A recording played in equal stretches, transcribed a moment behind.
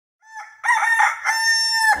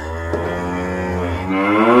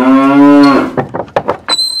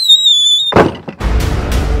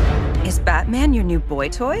boy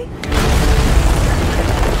toy?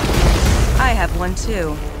 I have one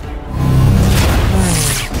too.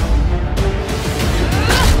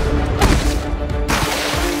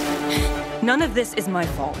 None of this is my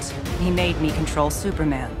fault. He made me control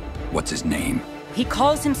Superman. What's his name? He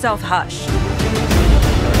calls himself Hush.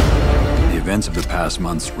 The events of the past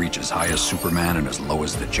months reach as high as Superman and as low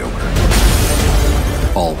as the Joker.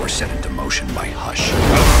 All were set into motion by Hush.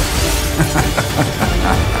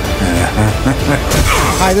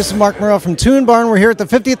 Hi, this is Marc Morrell from ToonBarn. We're here at the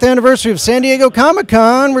 50th anniversary of San Diego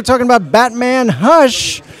Comic-Con. We're talking about Batman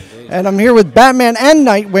Hush. And I'm here with Batman and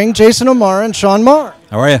Nightwing, Jason O'Mara and Sean Maher.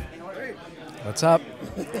 How are you? What's up?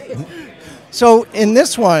 So in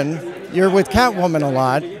this one, you're with Catwoman a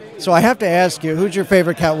lot. So I have to ask you, who's your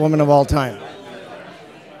favorite Catwoman of all time?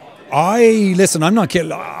 Listen, I'm not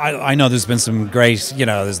kidding. I know there's been some great,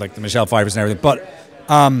 there's like the Michelle Pfeiffers and everything, but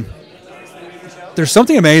there's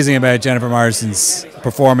something amazing about Jennifer Morrison's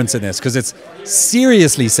performance in this because it's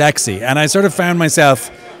seriously sexy. And I sort of found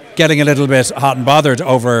myself getting a little bit hot and bothered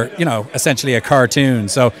over, essentially a cartoon.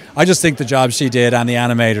 So I just think the job she did and the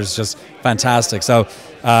animators is just fantastic. So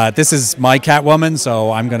this is my Catwoman,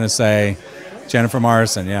 so I'm going to say Jennifer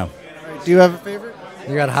Morrison, yeah. Do you have a favorite?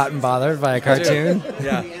 You got hot and bothered by a cartoon?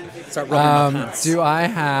 Yeah. Start rubbing my pants. Do I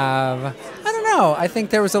have... I don't know. I think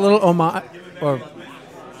there was a little homage... Or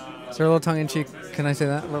is there a little tongue-in-cheek... Can I say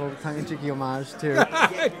that? A little tongue-in-cheeky homage to...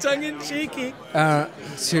 Tongue-in-cheeky. To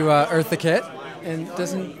Eartha Kitt. And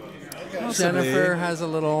doesn't... Possibly. Jennifer has a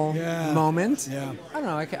little moment. Yeah. I don't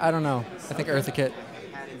know. I don't know. I think Eartha Kitt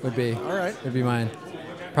would be... All right. Would be mine.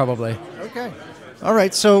 Probably. Okay. All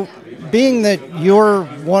right. So being that you're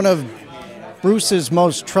one of Bruce's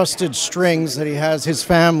most trusted strings that he has, his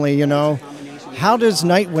family, how does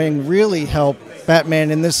Nightwing really help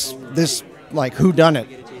Batman in this like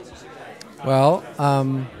whodunit? Well,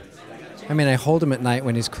 I hold him at night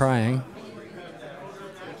when he's crying.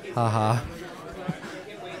 Haha.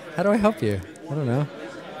 How do I help you? I don't know.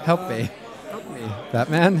 Help me. Help me.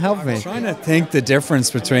 Batman, help me. I'm trying to think the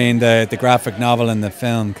difference between the graphic novel and the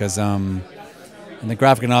film, because in the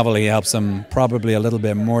graphic novel he helps him probably a little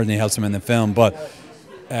bit more than he helps him in the film, but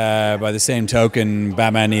by the same token,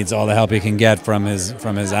 Batman needs all the help he can get from his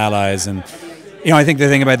allies. And I think the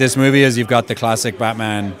thing about this movie is you've got the classic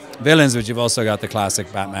Batman villains, but you've also got the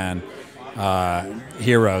classic Batman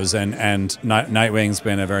heroes, and Nightwing's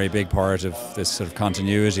been a very big part of this sort of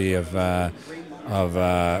continuity of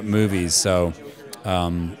movies. So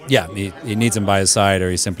he needs him by his side,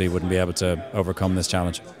 or he simply wouldn't be able to overcome this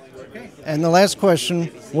challenge. And the last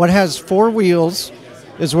question: what has 4 wheels,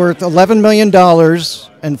 is worth $11 million,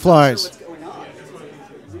 and flies?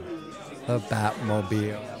 The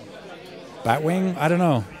Batmobile. Batwing? I don't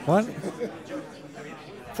know. What?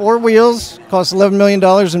 4 wheels, costs $11 million,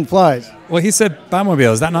 and flies. Well, he said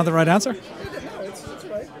Batmobile. Is that not the right answer? No, it's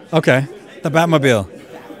right. Okay. The Batmobile.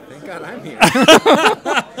 Thank God I'm here.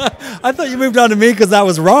 I thought you moved on to me because that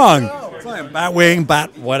was wrong. Fine. Batwing,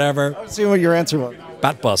 Bat, whatever. Let's see what your answer was.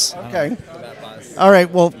 Batbus. Okay. All right.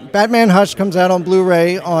 Well, Batman Hush comes out on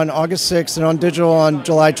Blu-ray on August 6th and on digital on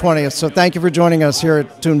July 20th. So thank you for joining us here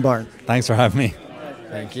at ToonBarn. Thanks for having me.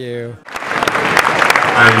 Thank you.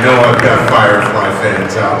 I know I've got Firefly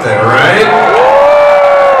fans out there, right?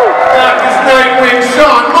 That is Nightwing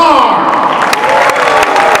Sean Maher!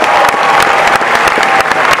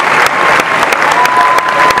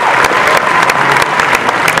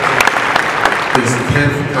 It's the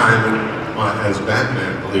 10th time as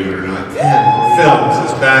Batman, believe it or not. 10 films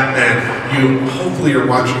as Batman. You hopefully are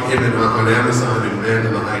watching him on Amazon in Man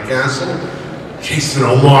in the High Castle. Jason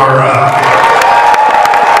O'Mara.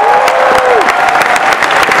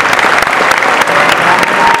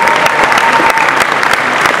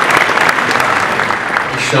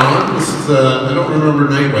 Sean, this is, I don't remember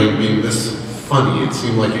Nightwing being this funny. It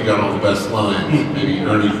seemed like you got all the best lines. Maybe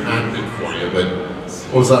Ernie packed it for you, but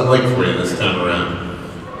what was that like for you this time around?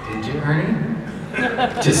 Did you, Ernie?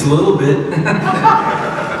 Just a little bit.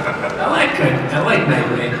 I like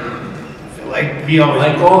Nightwing. I feel like he always,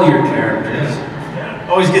 like all your characters,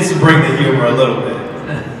 always gets to bring the humor a little bit.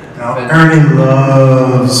 Now, Ernie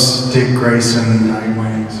loves Dick Grayson and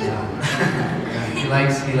Nightwing. So. He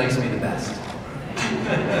likes me the best.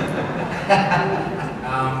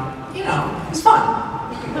 It's fun.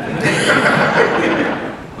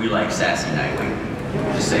 We like sassy Nightwing.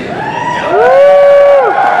 Just say that.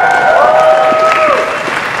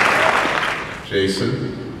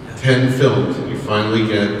 Jason, 10 films, and you finally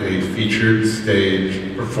get a featured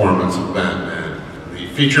stage performance of Batman. The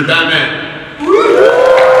featured Batman.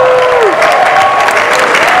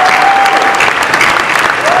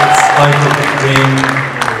 It's like a dream.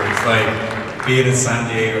 It's like being at San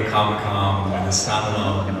Diego Comic-Con in a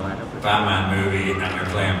standalone Batman movie and you're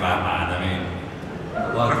playing Batman. I mean,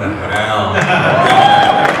 what the hell?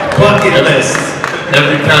 Bucket list.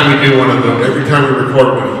 Every time we do one of them, every time we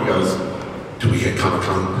record one, he goes, "Do we get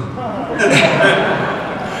Comic-Con?"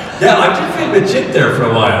 Yeah, I did feel legit there for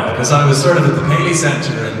a while because I was sort of at the Paley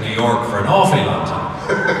Center in New York for an awfully long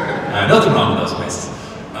time. Nothing wrong with those places.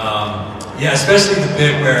 Yeah, especially the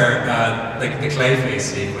bit where, like the Clayface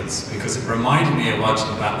sequence, because it reminded me of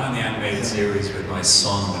watching Batman the Animated Series with my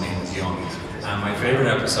son when he was young. And my favourite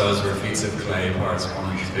episodes were Feats of Clay parts 1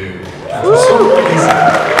 and 2. And for some reason,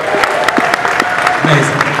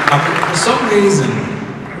 amazing. For some reason,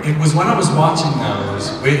 it was when I was watching those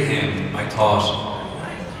with him, I thought,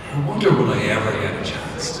 I wonder will I ever get a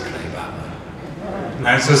chance to play Batman? And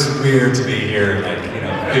it's just weird to be here, like,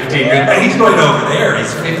 15 years. And he's right over there,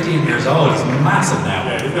 he's 15 years old, he's massive now.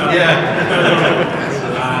 Yeah.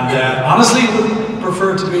 And honestly, would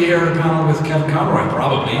prefer to be here at a panel with Kevin Conroy,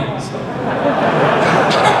 probably.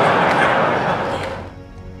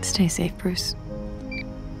 Stay safe, Bruce.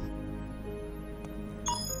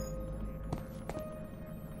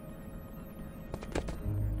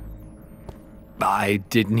 I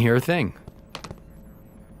didn't hear a thing.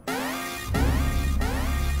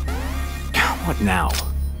 What now?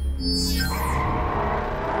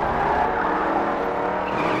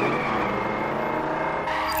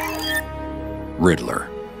 Riddler.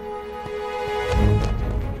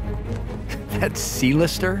 That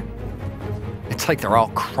C-lister? It's like they're all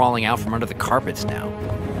crawling out from under the carpets now.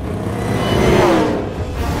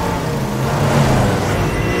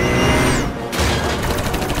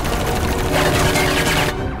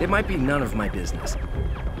 It might be none of my business,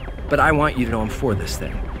 but I want you to know I'm for this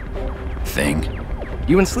thing. Thing?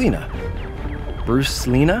 You and Selena. Bruce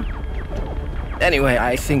Selena? Anyway,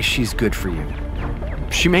 I think she's good for you.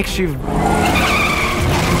 She makes you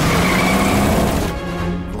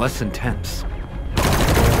less intense.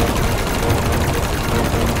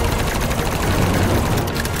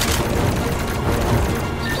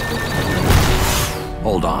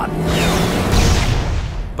 Hold on.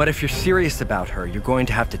 But if you're serious about her, you're going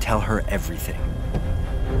to have to tell her everything.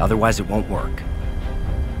 Otherwise, it won't work.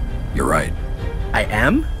 You're right. I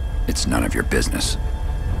am? It's none of your business.